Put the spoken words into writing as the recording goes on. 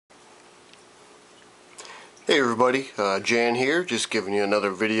Hey everybody, Jan here, just giving you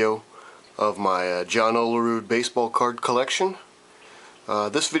another video of my John Olerud baseball card collection.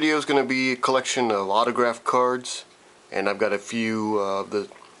 This video is going to be a collection of autograph cards, and I've got a few of the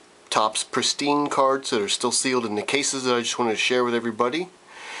Topps pristine cards that are still sealed in the cases that I just wanted to share with everybody.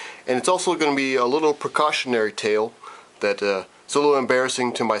 And it's also going to be a little precautionary tale that it's a little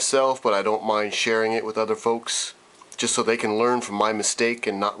embarrassing to myself, but I don't mind sharing it with other folks just so they can learn from my mistake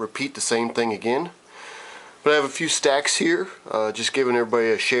and not repeat the same thing again. But I have a few stacks here, just giving everybody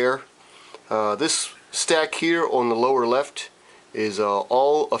a share. This stack here on the lower left is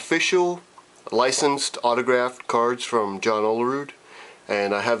all official, licensed, autographed cards from John Olerud.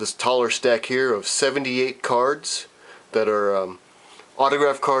 And I have this taller stack here of 78 cards that are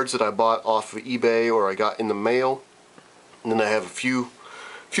autograph cards that I bought off of eBay or I got in the mail. And then I have a few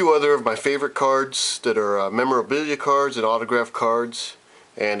other of my favorite cards that are memorabilia cards and autograph cards.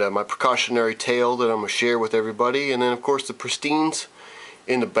 And my precautionary tale that I'm going to share with everybody, and then of course the pristines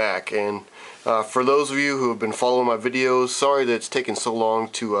in the back. And for those of you who have been following my videos, sorry that it's taken so long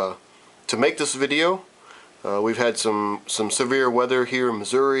to make this video. We've had some severe weather here in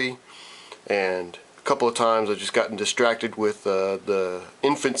Missouri, and a couple of times I've just gotten distracted with the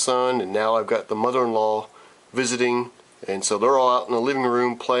infant son, and now I've got the mother-in-law visiting, and so they're all out in the living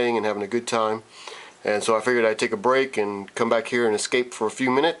room playing and having a good time. And so I figured I'd take a break and come back here and escape for a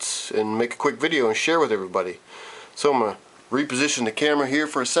few minutes and make a quick video and share with everybody. So I'm going to reposition the camera here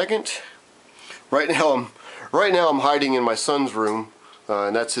for a second. Right now I'm hiding in my son's room,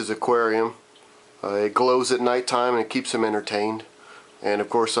 and that's his aquarium. It glows at nighttime and it keeps him entertained. And of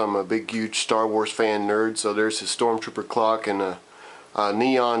course I'm a big huge Star Wars fan nerd, so there's his Stormtrooper clock and a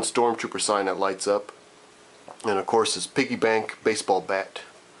neon Stormtrooper sign that lights up. And of course his piggy bank baseball bat.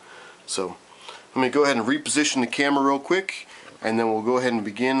 So I'm going to go ahead and reposition the camera real quick, and then we'll go ahead and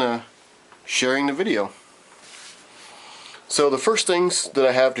begin sharing the video. So the first things that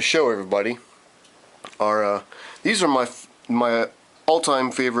I have to show everybody are these are my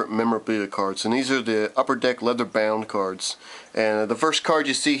all-time favorite memorabilia cards, and these are the Upper Deck leather bound cards. And the first card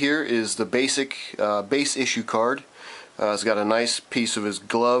you see here is the basic base issue card. It's got a nice piece of his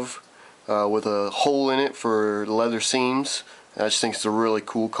glove with a hole in it for leather seams. I just think it's a really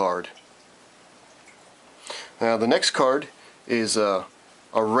cool card. Now the next card is a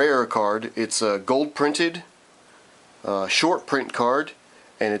rare card. It's a gold printed short print card,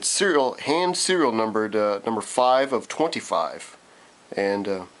 and it's hand serial numbered number 5 of 25. And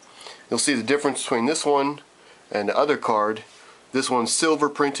you'll see the difference between this one and the other card. This one's silver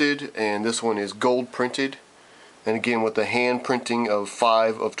printed and this one is gold printed, and again with the hand printing of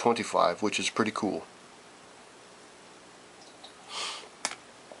 5 of 25, which is pretty cool.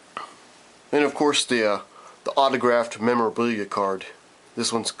 And of course the autographed memorabilia card.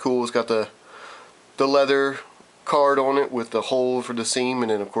 This one's cool. It's got the leather card on it with the hole for the seam, and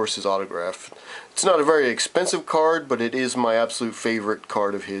then of course his autograph. It's not a very expensive card, but it is my absolute favorite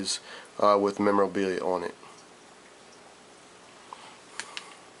card of his with memorabilia on it.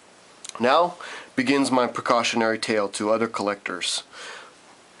 Now begins my precautionary tale to other collectors.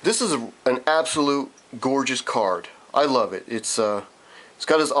 This is an absolute gorgeous card. I love it. It's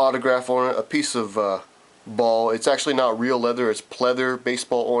got his autograph on it, a piece of ball. It's actually not real leather, it's pleather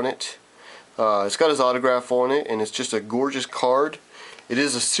baseball on it. It's got his autograph on it, and it's just a gorgeous card. It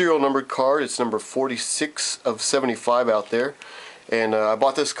is a serial numbered card. It's number 46 of 75 out there. And I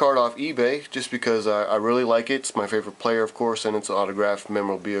bought this card off eBay just because I really like it. It's my favorite player, of course, and it's an autographed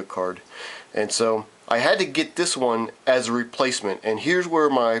memorabilia card. And so I had to get this one as a replacement, and here's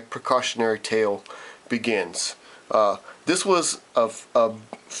where my precautionary tale begins. This was a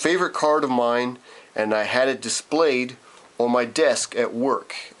favorite card of mine, and I had it displayed on my desk at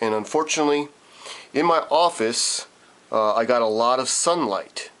work, and unfortunately in my office I got a lot of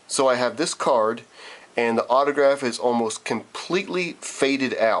sunlight, so I have this card and the autograph is almost completely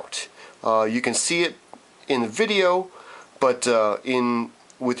faded out. You can see it in the video, but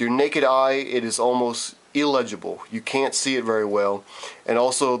with your naked eye it is almost illegible. You can't see it very well. And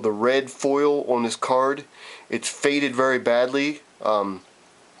also the red foil on this card, it's faded very badly.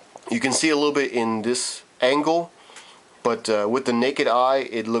 You can see a little bit in this angle, but with the naked eye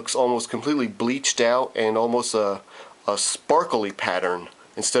it looks almost completely bleached out and almost a sparkly pattern.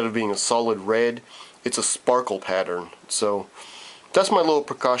 Instead of being a solid red, it's a sparkle pattern. So that's my little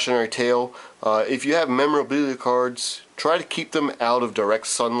precautionary tale. If you have memorabilia cards, try to keep them out of direct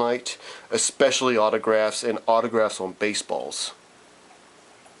sunlight, especially autographs and autographs on baseballs.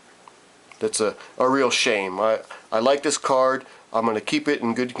 That's a real shame. I like this card. I'm going to keep it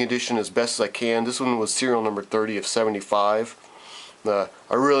in good condition as best as I can. This one was serial number 30 of 75. I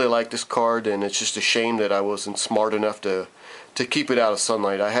really like this card, and it's just a shame that I wasn't smart enough to keep it out of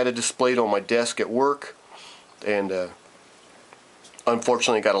sunlight. I had it displayed on my desk at work, and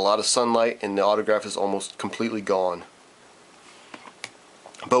unfortunately got a lot of sunlight, and the autograph is almost completely gone.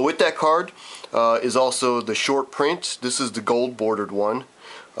 But with that card is also the short print. This is the gold bordered one.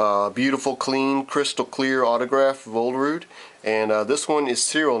 Beautiful, clean, crystal clear autograph of Olerud, and this one is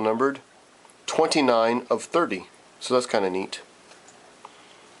serial numbered 29 of 30. So that's kind of neat.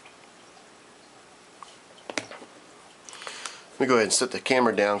 Let me go ahead and set the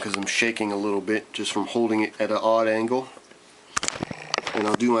camera down because I'm shaking a little bit just from holding it at an odd angle. And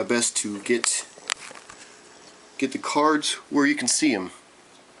I'll do my best to get the cards where you can see them.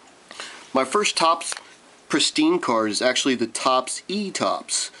 My first Topps Pristine card is actually the Topps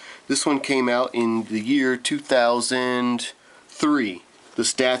E-Topps. This one came out in the year 2003. The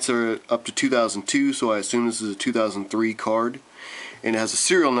stats are up to 2002, so I assume this is a 2003 card. And it has a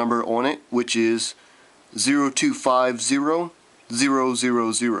serial number on it, which is 0250000.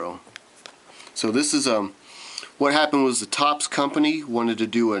 So this is what happened was the Topps company wanted to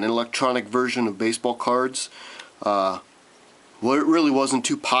do an electronic version of baseball cards. Well, it really wasn't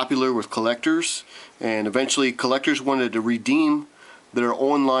too popular with collectors, and eventually collectors wanted to redeem their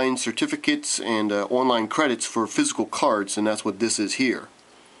online certificates and online credits for physical cards, and that's what this is here.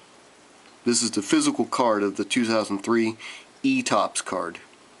 This is the physical card of the 2003 E-Topps card.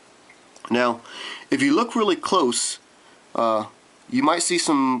 Now, if you look really close, you might see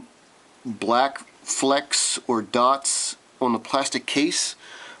some black flecks or dots on the plastic case.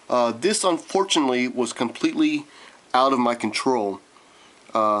 This unfortunately was completely out of my control.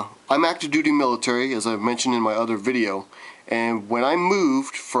 I'm active duty military, as I've mentioned in my other video, and when I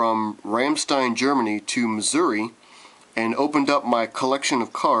moved from Ramstein, Germany to Missouri and opened up my collection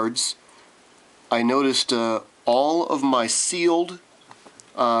of cards, I noticed all of my sealed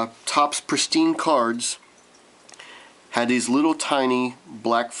Topps Pristine cards had these little tiny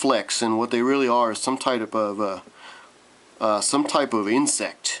black flecks, and what they really are is some type of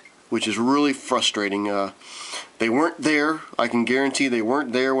insect, which is really frustrating. They weren't there. I can guarantee they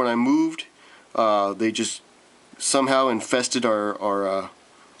weren't there when I moved. They just somehow infested our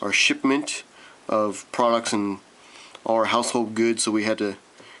shipment of products and our household goods, so we had to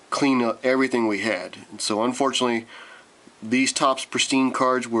clean up everything we had. And so unfortunately, these Topps Pristine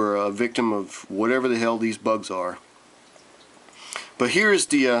cards were a victim of whatever the hell these bugs are. But here is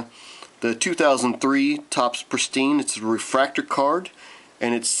the 2003 Topps Pristine. It's a refractor card,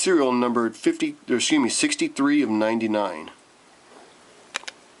 and it's serial numbered 63 of 99.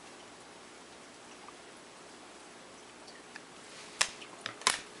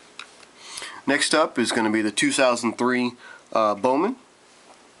 Next up is going to be the 2003 Bowman.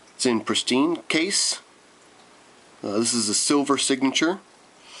 It's in pristine case. This is a silver signature,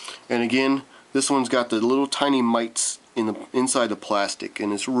 and again, this one's got the little tiny mites inside the plastic,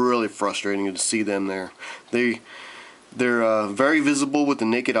 and it's really frustrating to see them there. They're very visible with the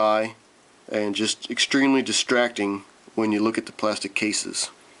naked eye, and just extremely distracting when you look at the plastic cases.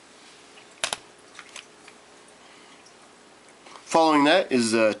 Following that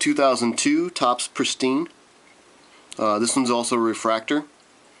is 2002 Topps Pristine. This one's also a refractor,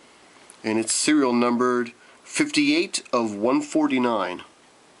 and it's serial numbered 58 of 149.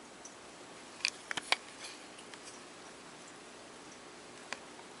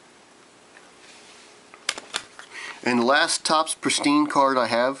 And the last Topps Pristine card I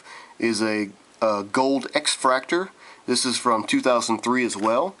have is a gold X-Fractor. This is from 2003 as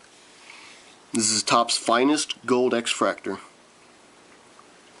well. This is Topps finest gold X-Fractor.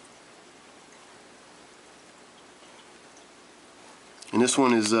 And this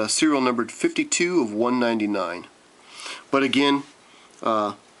one is serial numbered 52 of 199. But again,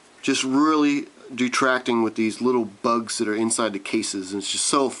 just really detracting with these little bugs that are inside the cases, and it's just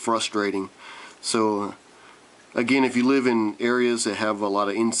so frustrating. So again, if you live in areas that have a lot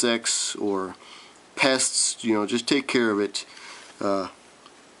of insects or pests, just take care of it.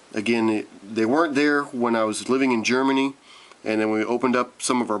 Again, they weren't there when I was living in Germany, and then we opened up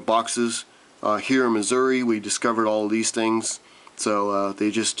some of our boxes here in Missouri. We discovered all of these things, so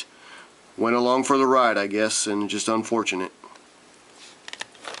they just went along for the ride, I guess, and just unfortunate.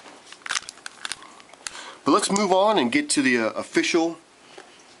 But let's move on and get to the official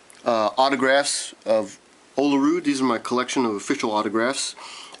autographs of Olerud. These are my collection of official autographs,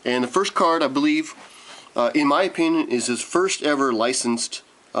 and the first card, I believe, in my opinion, is his first ever licensed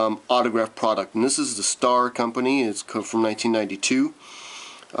autograph product, and this is the Star Company. It's from 1992.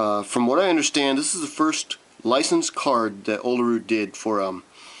 From what I understand, this is the first licensed card that Olerud did for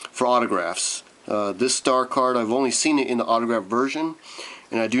autographs. This star card, I've only seen it in the autograph version,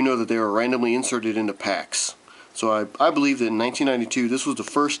 and I do know that they were randomly inserted into packs. So I believe that in 1992 this was the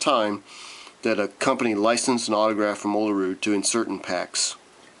first time that a company licensed an autograph from Olerud to insert in packs.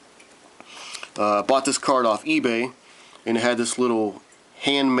 I bought this card off eBay, and it had this little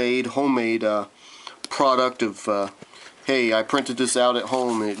handmade, homemade product of, hey, I printed this out at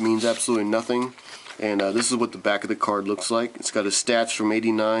home and it means absolutely nothing. And this is what the back of the card looks like. It's got his stats from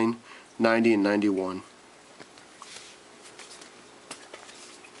 89, 90, and 91.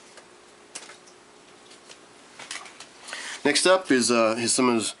 Next up is some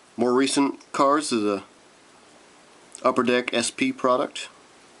of his more recent cards. This is a Upper Deck SP product.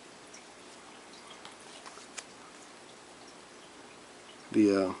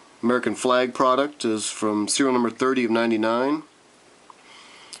 The American flag product is from serial number 30 of 99.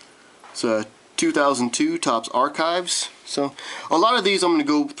 It's a 2002 Topps Archives. So a lot of these I'm going to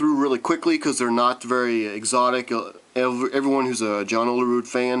go through really quickly because they're not very exotic. Everyone who's a John Olerud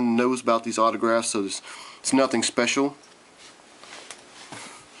fan knows about these autographs, so it's nothing special.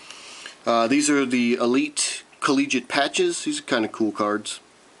 These are the Elite Collegiate Patches. These are kind of cool cards.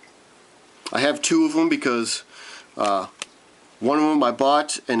 I have two of them because one of them I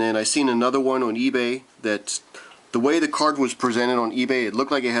bought, and then I seen another one on eBay that the way the card was presented on eBay, it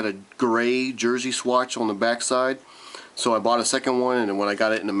looked like it had a gray jersey swatch on the backside. So I bought a second one, and then when I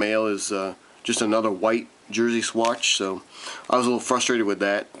got it in the mail is just another white jersey swatch. So I was a little frustrated with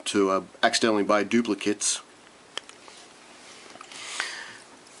that to accidentally buy duplicates.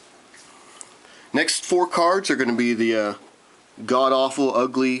 Next four cards are going to be the god-awful,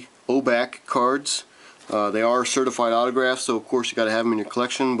 ugly OBAC cards. They are certified autographs, so of course you got to have them in your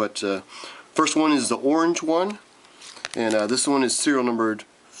collection. But first one is the orange one, and this one is serial numbered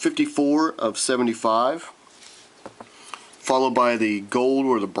 54 of 75, followed by the gold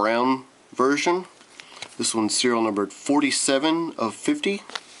or the brown version. This one's serial numbered 47 of 50.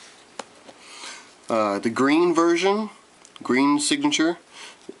 The green version, green signature,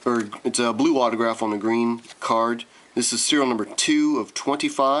 or it's a blue autograph on the green card. This is serial number 2 of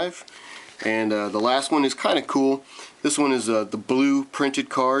 25. And the last one is kind of cool. This one is the blue printed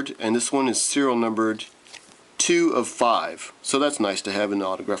card, and this one is serial numbered 2 of 5. So that's nice to have in the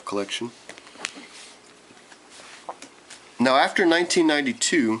autograph collection. Now after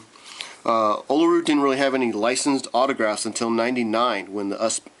 1992, Olerud didn't really have any licensed autographs until 99 when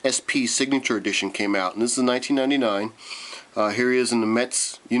the SP Signature Edition came out. And this is 1999. Here he is in the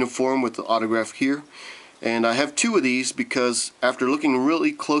Mets uniform with the autograph here. And I have two of these because after looking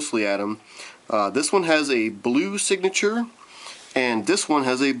really closely at them, this one has a blue signature and this one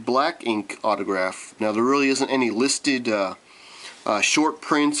has a black ink autograph. Now there really isn't any listed short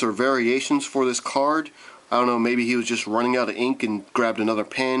prints or variations for this card. I don't know, maybe he was just running out of ink and grabbed another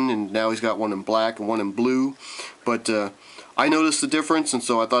pen and now he's got one in black and one in blue. But I noticed the difference, and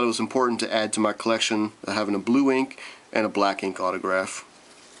so I thought it was important to add to my collection having a blue ink and a black ink autograph.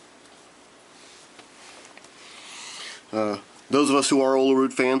 Those of us who are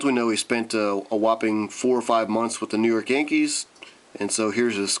Olerud fans, we know he spent a whopping 4 or 5 months with the New York Yankees, and so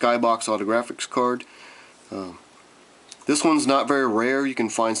here's a Skybox Autographics card. This one's not very rare. You can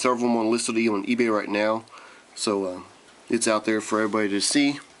find several of them on listed on eBay right now, so it's out there for everybody to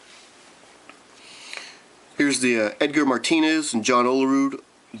see. Here's the Edgar Martinez and John Olerud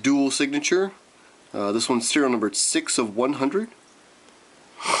dual signature. This one's serial numbered 6 of 100.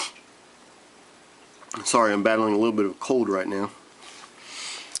 Sorry, I'm battling a little bit of a cold right now.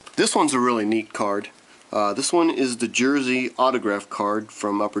 This one's a really neat card. This one is the Jersey autograph card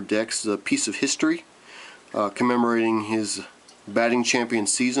from Upper Deck's A Piece of History, commemorating his batting champion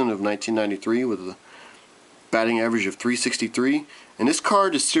season of 1993 with a batting average of .363. And this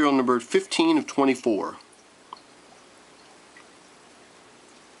card is serial numbered 15 of 24.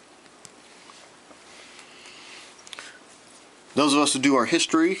 Those of us who do our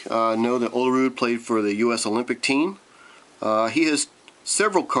history know that Olerud played for the U.S. Olympic team. He has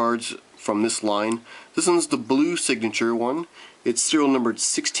several cards from this line. This one's the blue signature one. It's serial numbered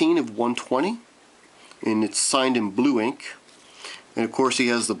 16 of 120, and it's signed in blue ink. And of course he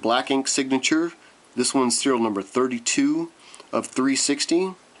has the black ink signature. This one's serial number 32 of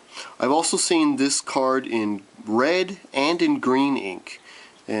 360. I've also seen this card in red and in green ink,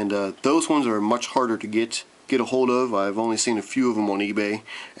 and those ones are much harder to get a hold of. I've only seen a few of them on eBay,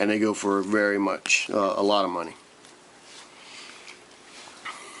 and they go for very much a lot of money.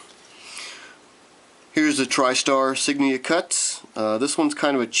 Here's the TriStar Signia Cuts. This one's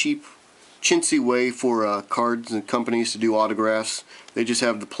kind of a cheap, chintzy way for cards and companies to do autographs. They just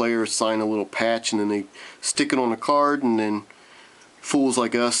have the player sign a little patch and then they stick it on a card, and then fools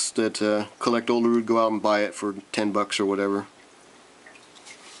like us that collect Olerud go out and buy it for 10 bucks or whatever.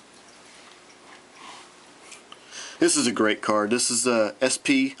 This is a great card. This is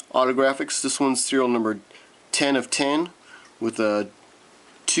SP Autographics. This one's serial number 10 of 10 with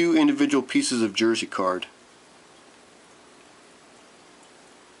 2 individual pieces of jersey card.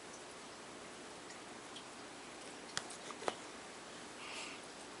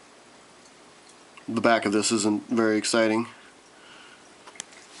 The back of this isn't very exciting.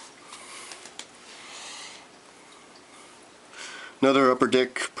 Another Upper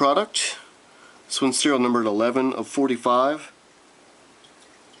Deck product. This one's serial numbered 11 of 45.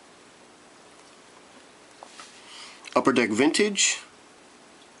 Upper Deck Vintage.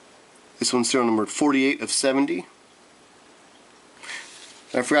 This one's serial numbered 48 of 70.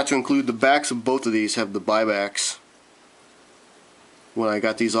 I forgot to include the backs of both of these have the buybacks. When I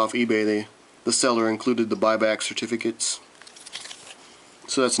got these off eBay, the seller included the buyback certificates.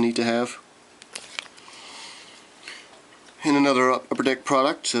 So that's neat to have. And another Upper Deck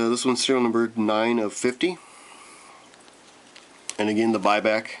product. This one's serial number 9 of 50. And again, the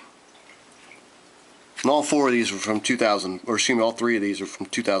buyback. And all 4 of these are from 2000, or excuse me, all 3 of these are from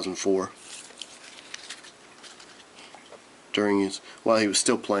 2004. While he was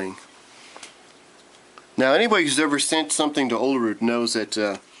still playing. Now, anybody who's ever sent something to Olerud knows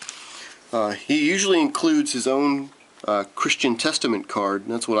that he usually includes his own Christian Testament card.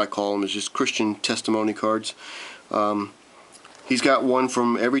 That's what I call them, is just Christian testimony cards. He's got one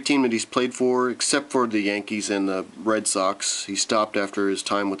from every team that he's played for, except for the Yankees and the Red Sox. He stopped after his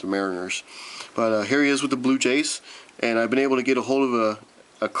time with the Mariners. But here he is with the Blue Jays, and I've been able to get a hold of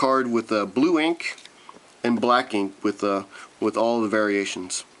a card with blue ink and black ink with all the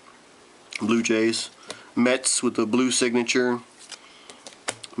variations. Blue Jays, Mets with the blue signature,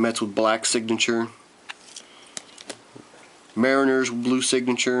 Mets with black signature, Mariners with blue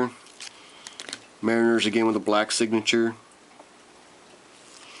signature, Mariners again with a black signature.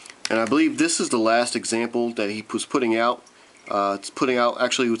 And I believe this is the last example that he was putting out.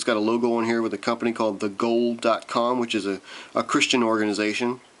 Actually, it's got a logo on here with a company called thegoal.com, which is a Christian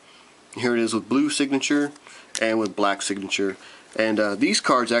organization. Here it is with blue signature and with black signature. And these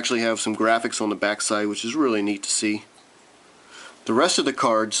cards actually have some graphics on the back side, which is really neat to see. The rest of the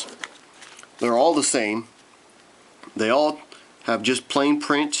cards, they're all the same. They all have just plain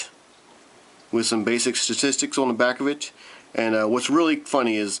print with some basic statistics on the back of it. And what's really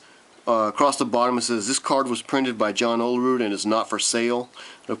funny is across the bottom it says this card was printed by John Olerud and is not for sale.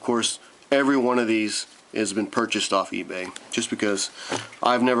 And of course, every one of these has been purchased off eBay, just because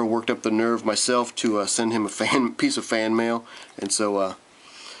I've never worked up the nerve myself to send him a piece of fan mail, and so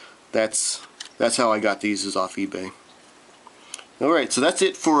that's how I got these, is off eBay. Alright, so that's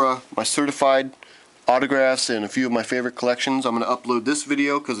it for my certified autographs and a few of my favorite collections. I'm going to upload this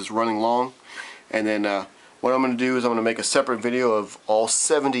video because it's running long, and then what I'm going to do is I'm going to make a separate video of all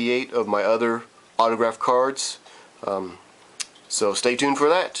 78 of my other autograph cards. So stay tuned for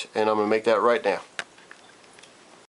that, and I'm going to make that right now.